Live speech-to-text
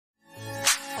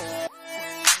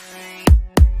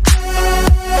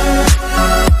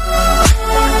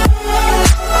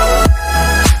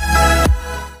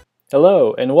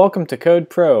Hello, and welcome to Code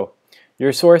Pro,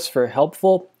 your source for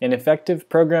helpful and effective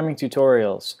programming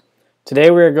tutorials.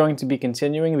 Today we are going to be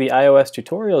continuing the iOS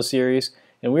tutorial series,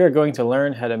 and we are going to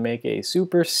learn how to make a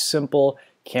super simple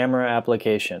camera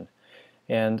application.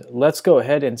 And let's go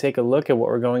ahead and take a look at what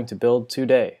we're going to build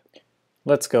today.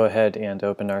 Let's go ahead and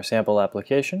open our sample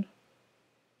application.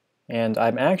 And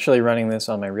I'm actually running this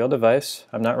on my real device.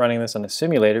 I'm not running this on a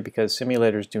simulator because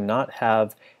simulators do not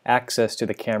have access to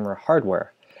the camera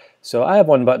hardware. So I have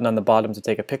one button on the bottom to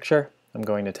take a picture. I'm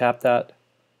going to tap that.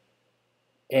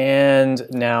 And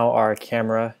now our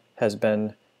camera has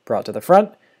been brought to the front.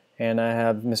 And I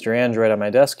have Mr. Android on my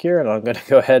desk here, and I'm going to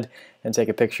go ahead and take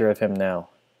a picture of him now.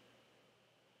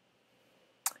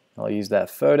 I'll use that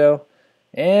photo.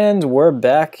 And we're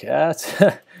back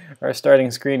at our starting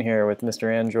screen here with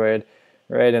Mr. Android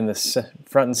right in the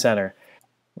front and center.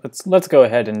 Let's go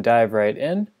ahead and dive right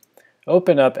in.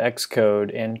 Open up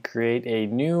Xcode and create a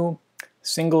new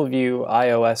single view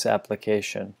iOS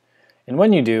application. And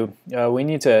when you do, we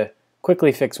need to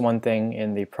quickly fix one thing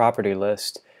in the property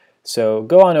list. So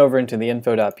go on over into the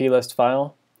info.plist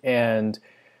file, and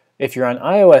if you're on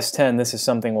iOS 10, this is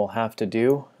something we'll have to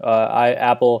do.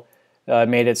 Apple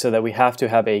made it so that we have to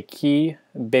have a key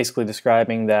basically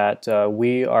describing that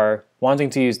we are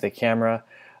wanting to use the camera,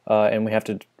 and we have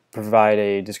to provide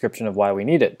a description of why we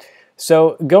need it.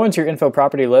 So go into your info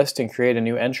property list and create a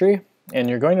new entry, and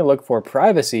you're going to look for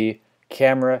privacy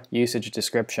camera usage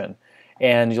description.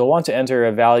 And you'll want to enter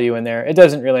a value in there. It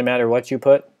doesn't really matter what you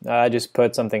put. I just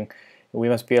put something, we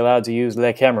must be allowed to use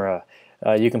the camera.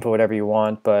 You can put whatever you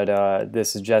want, but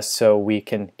this is just so we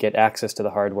can get access to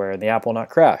the hardware and the app will not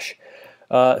crash.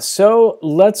 So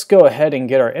let's go ahead and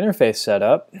get our interface set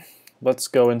up. Let's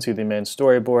go into the main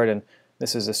storyboard, and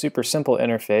this is a super simple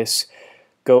interface.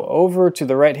 Go over to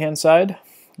the right hand side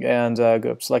and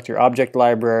go select your object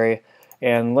library,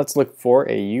 and let's look for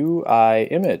a UI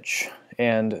image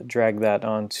and drag that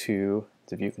onto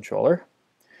the view controller.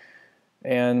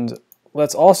 And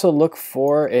let's also look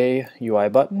for a UI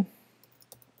button,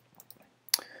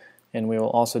 and we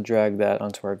will also drag that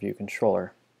onto our view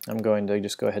controller. I'm going to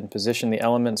just go ahead and position the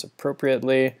elements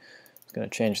appropriately. I'm going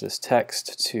to change this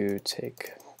text to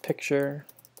take picture,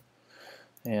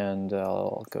 and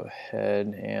I'll go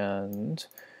ahead and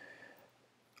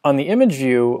on the image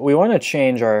view we want to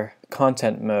change our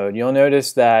content mode. You'll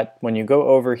notice that when you go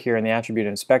over here in the attribute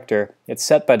inspector, it's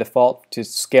set by default to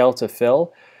scale to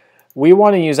fill. We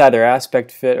want to use either aspect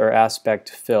fit or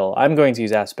aspect fill. I'm going to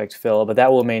use aspect fill, but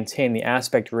that will maintain the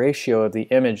aspect ratio of the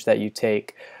image that you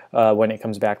take when it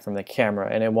comes back from the camera,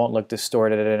 and it won't look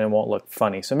distorted and it won't look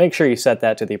funny. So make sure you set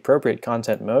that to the appropriate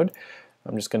content mode.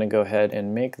 I'm just going to go ahead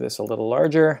and make this a little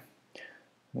larger.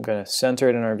 I'm going to center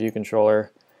it in our view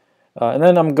controller. And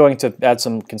then I'm going to add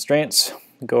some constraints.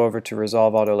 Go over to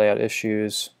Resolve Auto Layout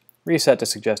Issues, reset to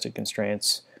suggested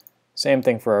constraints. Same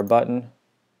thing for our button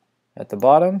at the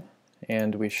bottom,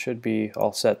 and we should be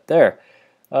all set there.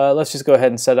 Let's just go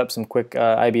ahead and set up some quick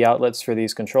IB outlets for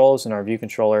these controls in our view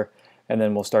controller, and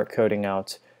then we'll start coding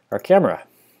out our camera.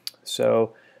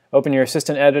 So open your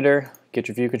assistant editor, get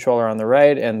your view controller on the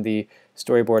right and the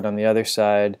storyboard on the other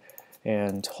side,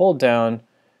 and hold down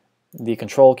the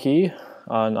control key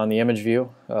on the image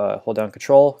view. Hold down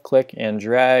control, click, and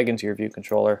drag into your view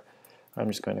controller. I'm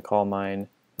just going to call mine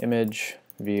image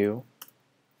view.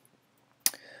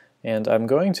 And I'm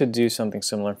going to do something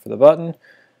similar for the button.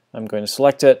 I'm going to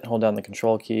select it, hold down the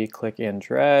control key, click and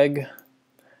drag,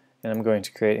 and I'm going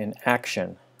to create an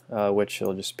action, which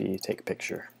will just be take a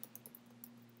picture.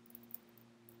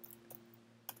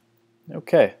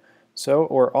 Okay, so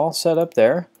we're all set up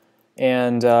there,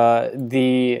 and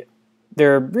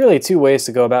there are really two ways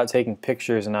to go about taking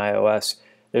pictures in iOS.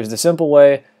 There's the simple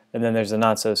way, and then there's the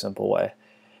not so simple way.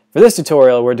 For this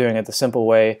tutorial, we're doing it the simple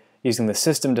way using the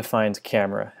system-defined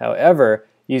camera. However,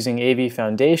 using AV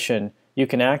Foundation, you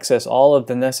can access all of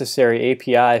the necessary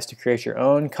APIs to create your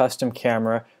own custom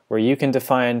camera where you can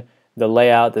define the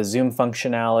layout, the zoom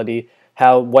functionality,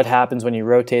 what happens when you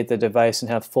rotate the device, and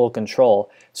have full control.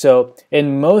 So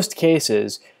in most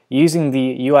cases, using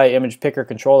the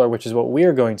UIImagePickerController, which is what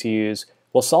we're going to use,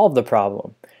 will solve the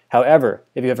problem. However,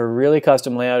 if you have a really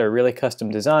custom layout or really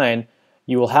custom design,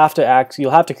 you'll have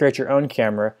to create your own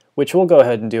camera, which we'll go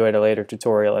ahead and do at a later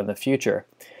tutorial in the future.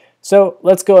 So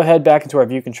let's go ahead back into our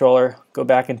view controller, go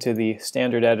back into the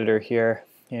standard editor here,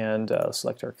 and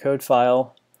select our code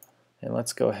file, and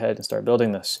let's go ahead and start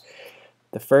building this.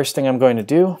 The first thing I'm going to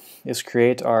do is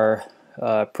create our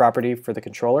property for the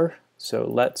controller. So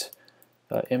let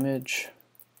image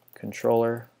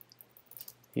controller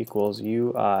equals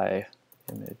UI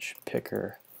image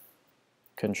picker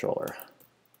controller.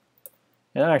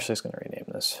 And I'm actually just going to rename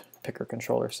this Picker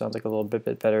Controller. Sounds like a little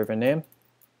bit better of a name.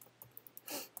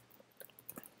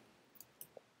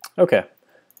 Okay,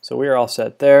 so we are all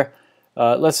set there.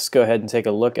 Let's just go ahead and take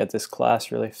a look at this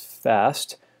class really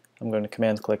fast. I'm going to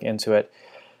command click into it.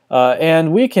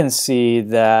 And we can see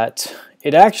that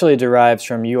it actually derives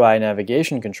from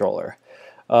UIImagePickerController.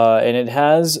 And it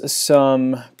has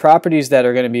some properties that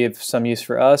are going to be of some use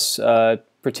for us,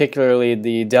 particularly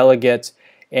the delegate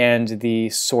and the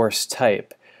source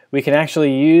type. We can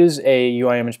actually use a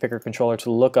UIImagePickerController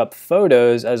to look up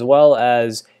photos as well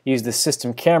as use the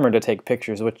system camera to take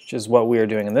pictures, which is what we are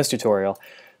doing in this tutorial.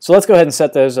 So let's go ahead and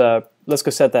set those. Let's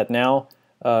go set that now.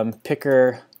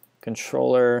 Picker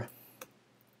controller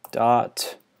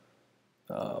dot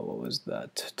what was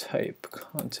that type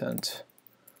content?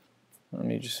 Let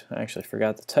me just, I actually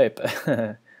forgot the type.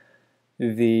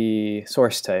 The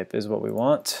source type is what we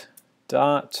want.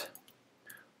 Dot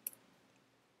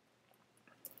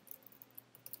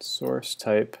source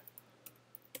type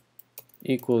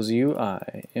equals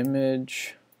UI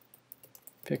image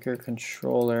picker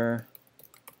controller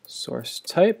source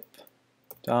type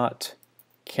dot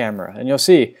camera. And you'll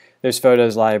see there's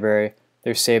photos library,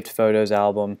 there's saved photos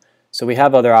album. So we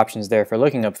have other options there for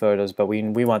looking up photos, but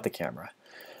we want the camera.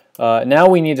 Now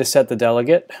we need to set the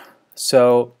delegate.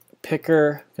 So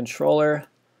picker controller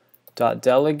dot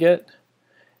delegate,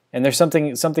 and there's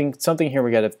something here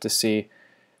we got to see.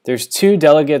 There's two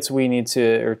delegates we need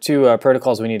to, or two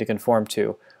protocols we need to conform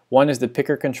to. One is the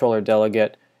picker controller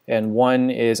delegate, and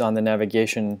one is on the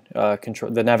navigation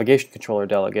controller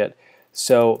delegate.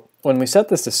 So when we set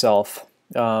this to self,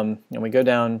 and we go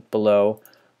down below,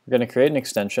 we're going to create an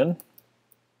extension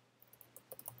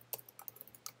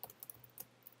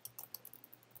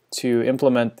to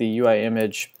implement the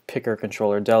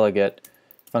UIImagePickerController delegate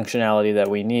functionality that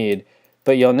we need.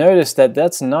 But you'll notice that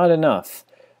that's not enough.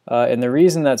 And the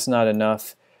reason that's not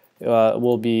enough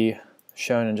will be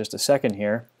shown in just a second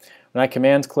here. When I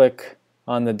command click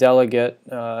on the delegate,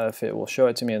 if it will show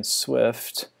it to me in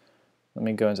Swift, let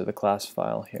me go into the class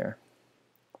file here.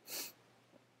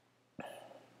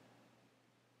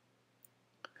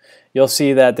 You'll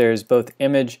see that there's both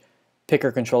image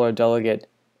picker controller delegate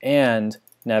and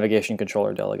navigation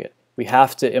controller delegate. We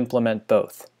have to implement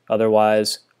both,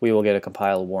 otherwise we will get a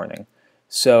compile warning.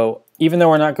 So even though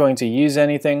we're not going to use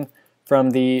anything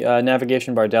from the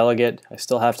navigation bar delegate, I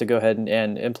still have to go ahead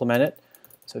and implement it.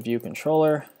 So view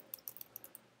controller,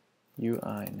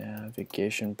 UI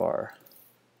navigation bar,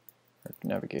 or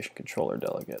navigation controller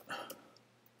delegate.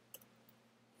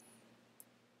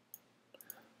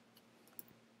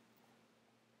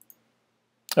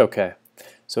 Okay,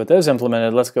 so with those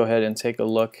implemented, let's go ahead and take a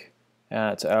look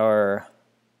at our,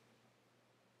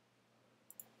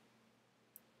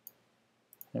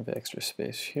 I have extra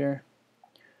space here.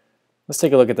 Let's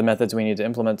take a look at the methods we need to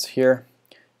implement here.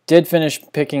 Did finish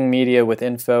picking media with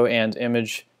info and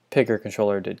image picker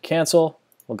controller did cancel.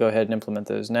 We'll go ahead and implement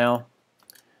those now.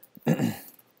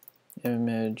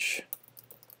 Image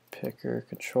picker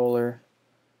controller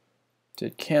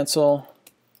did cancel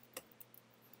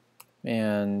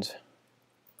and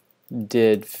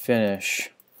did finish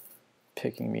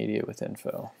picking media with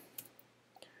info.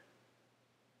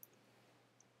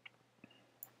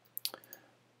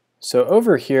 So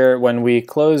over here, when we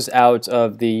close out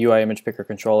of the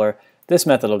UIImagePickerController, this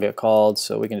method will get called,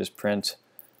 so we can just print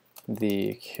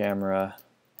the camera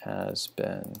has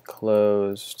been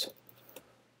closed.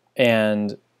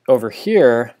 And over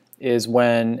here is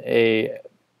when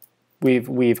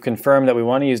we've confirmed that we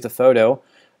want to use the photo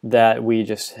that we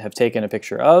just have taken a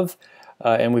picture of,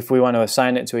 and if we want to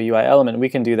assign it to a UI element, we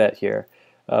can do that here.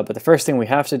 But the first thing we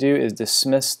have to do is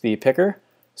dismiss the picker.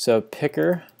 So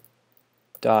picker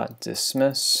dot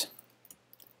dismiss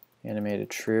animated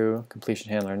true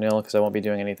completion handler nil, because I won't be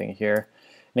doing anything here.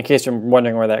 In case you're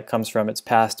wondering where that comes from, it's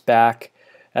passed back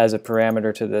as a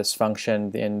parameter to this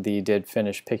function in the did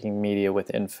finish picking media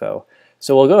with info.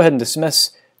 So we'll go ahead and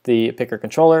dismiss the picker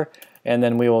controller, and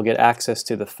then we will get access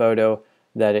to the photo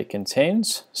that it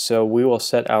contains. So we will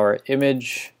set our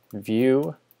image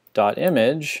view dot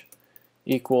image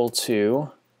equal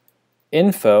to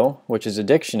info, which is a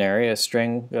dictionary, a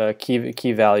string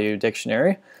key value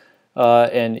dictionary,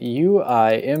 and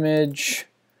UI image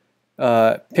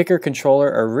picker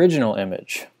controller original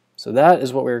image. So that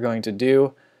is what we're going to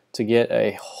do to get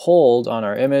a hold on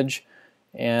our image,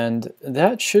 and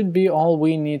that should be all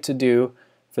we need to do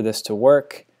for this to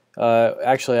work.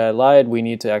 Actually, I lied. We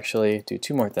need to actually do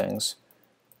two more things.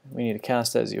 We need to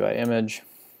cast as UI image,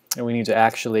 and we need to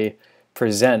actually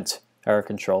present our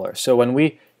controller. So when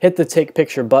we hit the take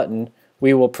picture button,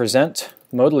 we will present,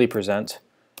 modally present,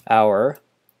 our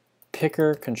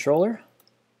UIImagePickerController,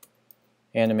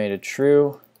 animated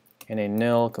true, and a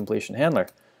nil completion handler.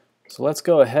 So let's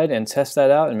go ahead and test that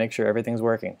out and make sure everything's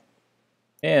working.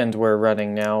 And we're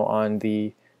running now on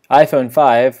the iPhone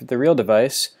 5, the real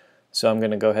device, so I'm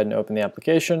going to go ahead and open the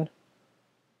application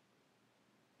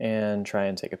and try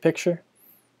and take a picture.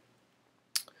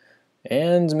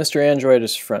 And Mr. Android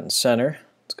is front and center.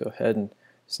 Let's go ahead and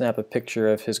snap a picture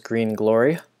of his green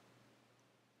glory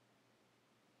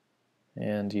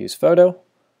and use photo.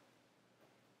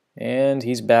 And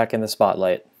he's back in the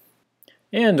spotlight.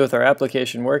 And with our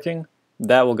application working,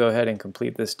 that will go ahead and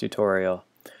complete this tutorial.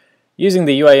 Using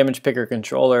the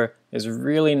UIImagePickerController is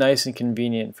really nice and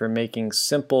convenient for making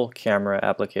simple camera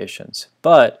applications.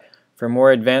 But for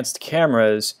more advanced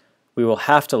cameras, we will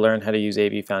have to learn how to use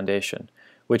AV Foundation,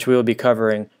 which we will be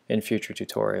covering in future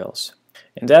tutorials.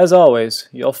 And as always,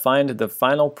 you'll find the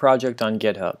final project on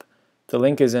GitHub. The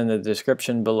link is in the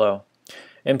description below.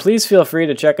 And please feel free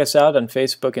to check us out on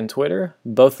Facebook and Twitter.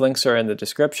 Both links are in the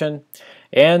description.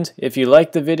 And if you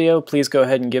liked the video, please go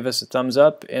ahead and give us a thumbs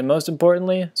up. And most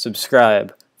importantly,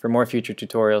 subscribe for more future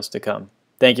tutorials to come.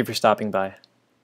 Thank you for stopping by.